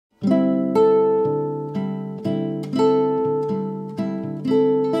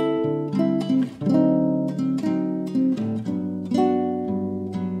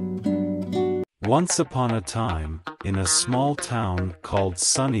Once upon a time, in a small town called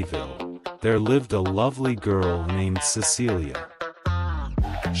Sunnyville, there lived a lovely girl named Cecilia.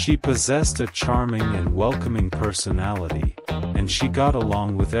 She possessed a charming and welcoming personality, and she got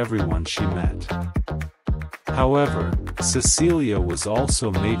along with everyone she met. However, Cecilia was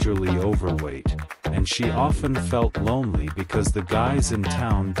also majorly overweight, and she often felt lonely because the guys in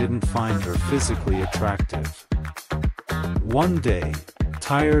town didn't find her physically attractive. One day,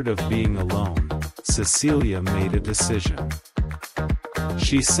 tired of being alone, Cecilia made a decision.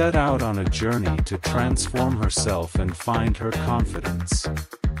 She set out on a journey to transform herself and find her confidence.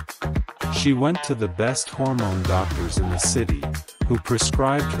 She went to the best hormone doctors in the city, who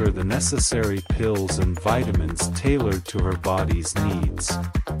prescribed her the necessary pills and vitamins tailored to her body's needs.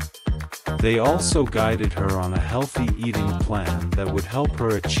 They also guided her on a healthy eating plan that would help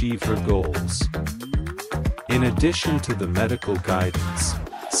her achieve her goals. In addition to the medical guidance,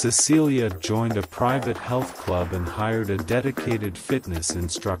 Cecilia joined a private health club and hired a dedicated fitness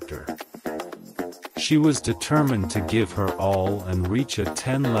instructor. She was determined to give her all and reach a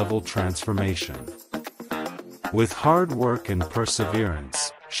 10-level transformation. With hard work and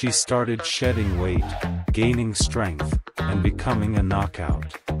perseverance, she started shedding weight, gaining strength, and becoming a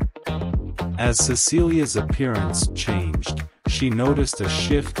knockout. As Cecilia's appearance changed, she noticed a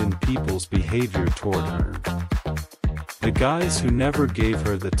shift in people's behavior toward her. The guys who never gave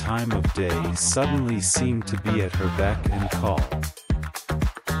her the time of day suddenly seemed to be at her beck and call.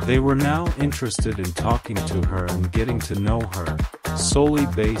 They were now interested in talking to her and getting to know her, solely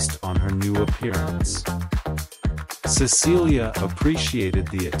based on her new appearance. Cecilia appreciated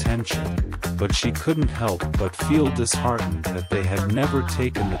the attention, but she couldn't help but feel disheartened that they had never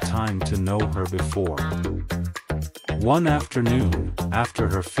taken the time to know her before. One afternoon, after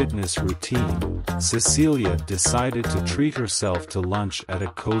her fitness routine, Cecilia decided to treat herself to lunch at a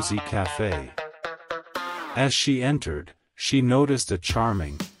cozy cafe. As she entered, she noticed a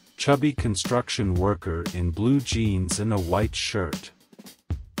charming, chubby construction worker in blue jeans and a white shirt.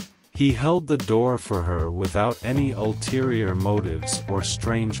 He held the door for her without any ulterior motives or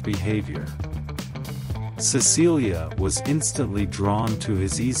strange behavior. Cecilia was instantly drawn to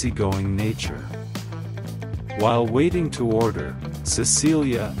his easygoing nature. While waiting to order,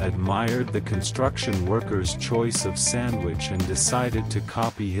 Cecilia admired the construction worker's choice of sandwich and decided to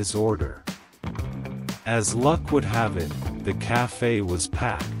copy his order. As luck would have it, the cafe was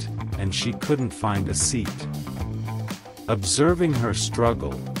packed, and she couldn't find a seat. Observing her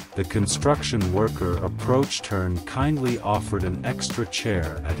struggle, the construction worker approached her and kindly offered an extra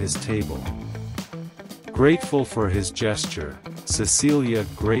chair at his table. Grateful for his gesture, Cecilia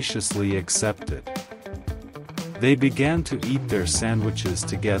graciously accepted. They began to eat their sandwiches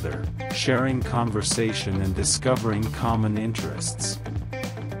together, sharing conversation and discovering common interests.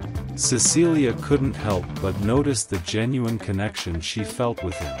 Cecilia couldn't help but notice the genuine connection she felt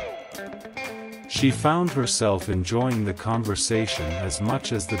with him. She found herself enjoying the conversation as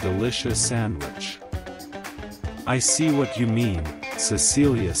much as the delicious sandwich. "I see what you mean,"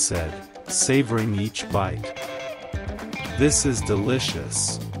 Cecilia said, savoring each bite. "This is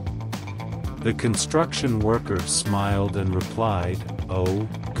delicious." The construction worker smiled and replied, "Oh,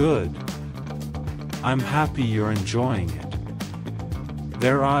 good. I'm happy you're enjoying it."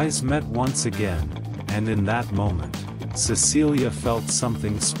 Their eyes met once again, and in that moment, Cecilia felt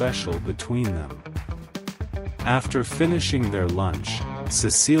something special between them. After finishing their lunch,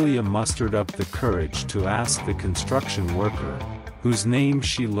 Cecilia mustered up the courage to ask the construction worker, whose name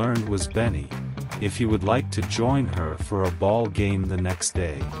she learned was Benny, if he would like to join her for a ball game the next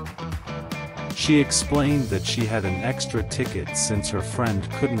day. She explained that she had an extra ticket since her friend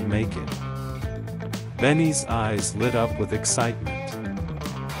couldn't make it. Benny's eyes lit up with excitement.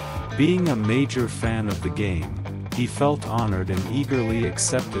 Being a major fan of the game, he felt honored and eagerly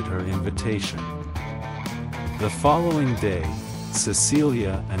accepted her invitation. The following day,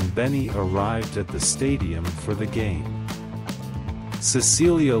 Cecilia and Benny arrived at the stadium for the game.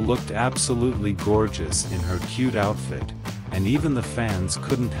 Cecilia looked absolutely gorgeous in her cute outfit, and even the fans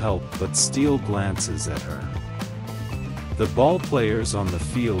couldn't help but steal glances at her. The ballplayers on the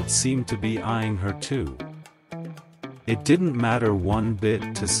field seemed to be eyeing her too. It didn't matter one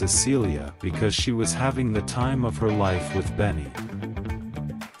bit to Cecilia because she was having the time of her life with Benny.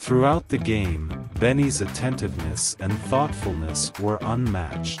 Throughout the game, Benny's attentiveness and thoughtfulness were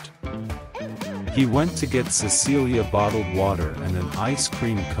unmatched. He went to get Cecilia bottled water and an ice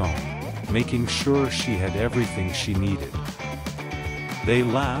cream cone, making sure she had everything she needed. They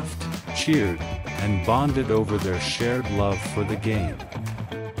laughed, cheered, and bonded over their shared love for the game.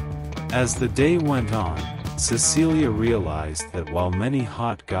 As the day went on, Cecilia realized that while many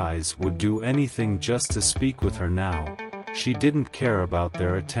hot guys would do anything just to speak with her now, she didn't care about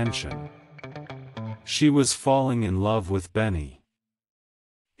their attention. She was falling in love with Benny.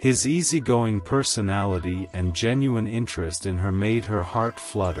 His easygoing personality and genuine interest in her made her heart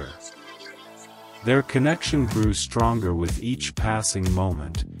flutter. Their connection grew stronger with each passing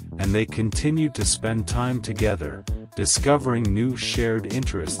moment, and they continued to spend time together, discovering new shared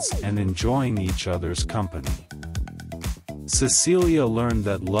interests and enjoying each other's company. Cecilia learned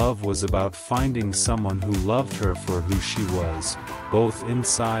that love was about finding someone who loved her for who she was, both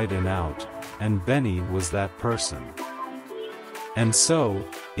inside and out, and Benny was that person. And so,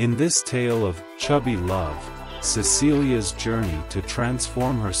 in this tale of Chubby Love, Cecilia's journey to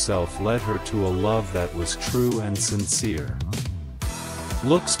transform herself led her to a love that was true and sincere.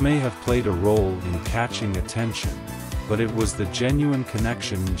 Looks may have played a role in catching attention, but it was the genuine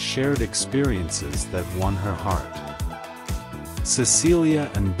connection and shared experiences that won her heart. Cecilia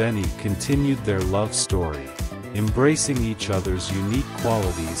and Benny continued their love story, embracing each other's unique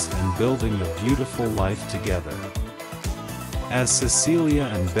qualities and building a beautiful life together. As Cecilia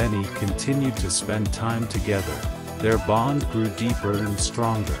and Benny continued to spend time together, their bond grew deeper and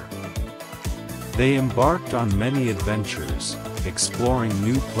stronger. They embarked on many adventures, exploring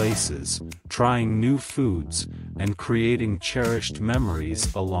new places, trying new foods, and creating cherished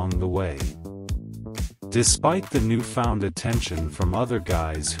memories along the way. Despite the newfound attention from other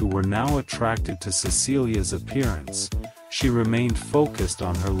guys who were now attracted to Cecilia's appearance, she remained focused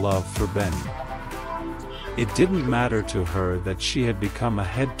on her love for Benny. It didn't matter to her that she had become a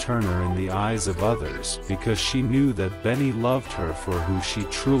head-turner in the eyes of others because she knew that Benny loved her for who she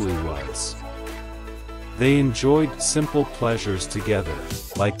truly was. They enjoyed simple pleasures together,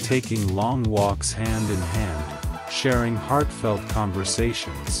 like taking long walks hand in hand, sharing heartfelt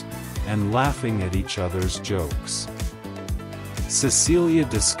conversations, and laughing at each other's jokes. Cecilia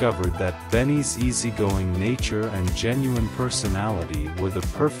discovered that Benny's easygoing nature and genuine personality were the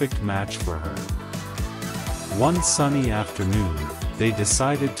perfect match for her. One sunny afternoon, they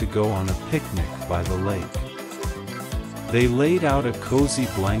decided to go on a picnic by the lake. They laid out a cozy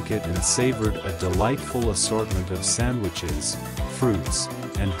blanket and savored a delightful assortment of sandwiches, fruits,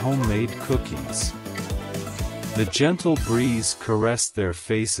 and homemade cookies. The gentle breeze caressed their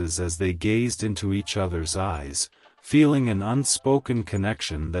faces as they gazed into each other's eyes, feeling an unspoken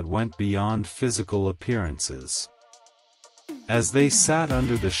connection that went beyond physical appearances. As they sat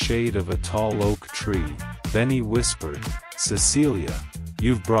under the shade of a tall oak tree, Benny whispered, "Cecilia,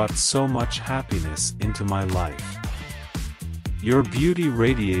 you've brought so much happiness into my life. Your beauty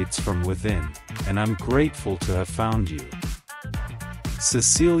radiates from within, and I'm grateful to have found you."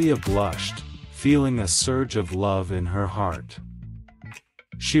 Cecilia blushed, feeling a surge of love in her heart.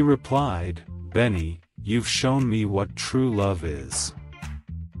 She replied, "Benny, you've shown me what true love is.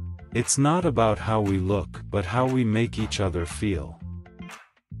 It's not about how we look but how we make each other feel.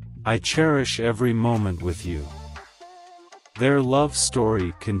 I cherish every moment with you." Their love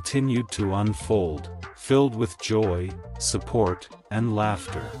story continued to unfold, filled with joy, support, and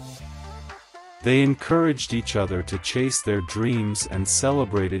laughter. They encouraged each other to chase their dreams and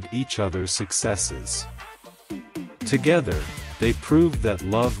celebrated each other's successes. Together, they proved that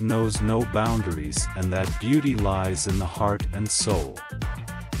love knows no boundaries and that beauty lies in the heart and soul.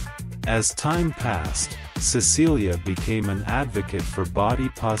 As time passed, Cecilia became an advocate for body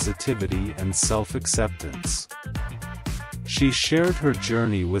positivity and self-acceptance. She shared her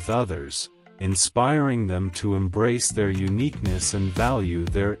journey with others, inspiring them to embrace their uniqueness and value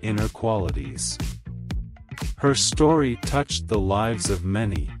their inner qualities. Her story touched the lives of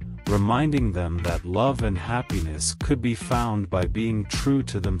many, reminding them that love and happiness could be found by being true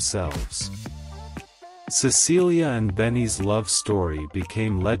to themselves. Cecilia and Benny's love story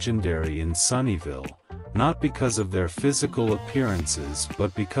became legendary in Sunnyvale, not because of their physical appearances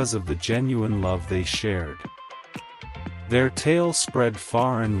but because of the genuine love they shared. Their tale spread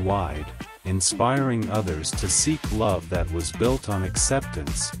far and wide, inspiring others to seek love that was built on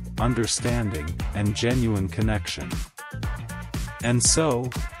acceptance, understanding, and genuine connection. And so,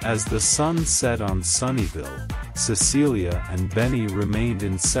 as the sun set on Sunnyvale, Cecilia and Benny remained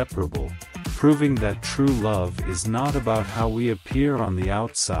inseparable, proving that true love is not about how we appear on the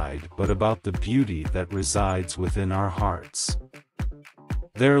outside but about the beauty that resides within our hearts.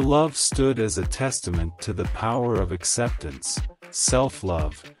 Their love stood as a testament to the power of acceptance,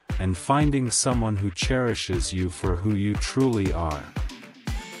 self-love, and finding someone who cherishes you for who you truly are.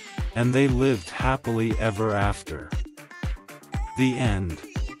 And they lived happily ever after. The end.